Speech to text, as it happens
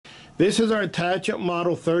This is our Tach-It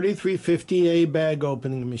Model 3350A bag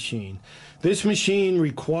opening machine. This machine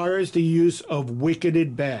requires the use of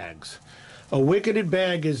wicketed bags. A wicketed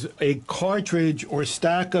bag is a cartridge or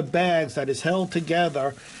stack of bags that is held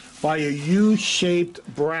together by a U-shaped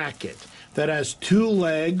bracket that has two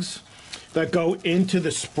legs that go into the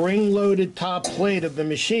spring-loaded top plate of the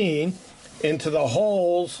machine, into the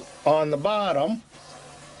holes on the bottom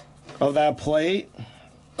of that plate.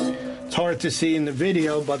 It's hard to see in the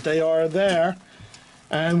video, but they are there.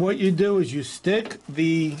 And what you do is you stick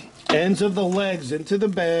the ends of the legs into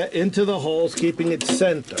the holes, keeping it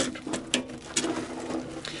centered.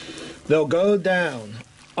 They'll go down.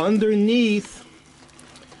 Underneath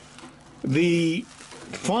the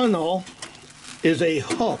funnel is a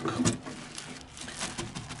hook,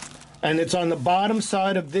 and it's on the bottom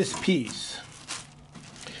side of this piece.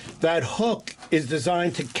 That hook is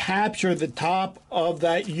designed to capture the top of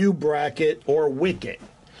that U-bracket or wicket.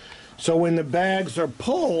 So when the bags are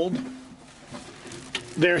pulled,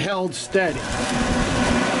 they're held steady.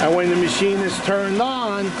 And when the machine is turned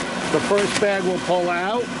on, the first bag will pull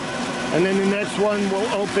out, and then the next one will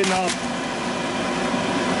open up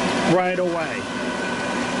right away.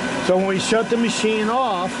 So when we shut the machine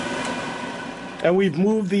off, and we've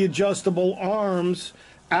moved the adjustable arms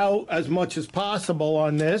out as much as possible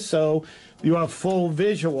on this, so you have full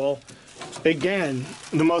visual. Again,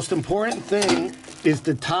 the most important thing is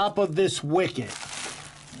the top of this wicket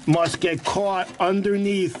must get caught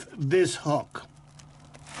underneath this hook.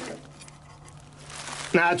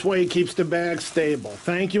 That's why it keeps the bag stable.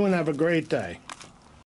 Thank you and have a great day.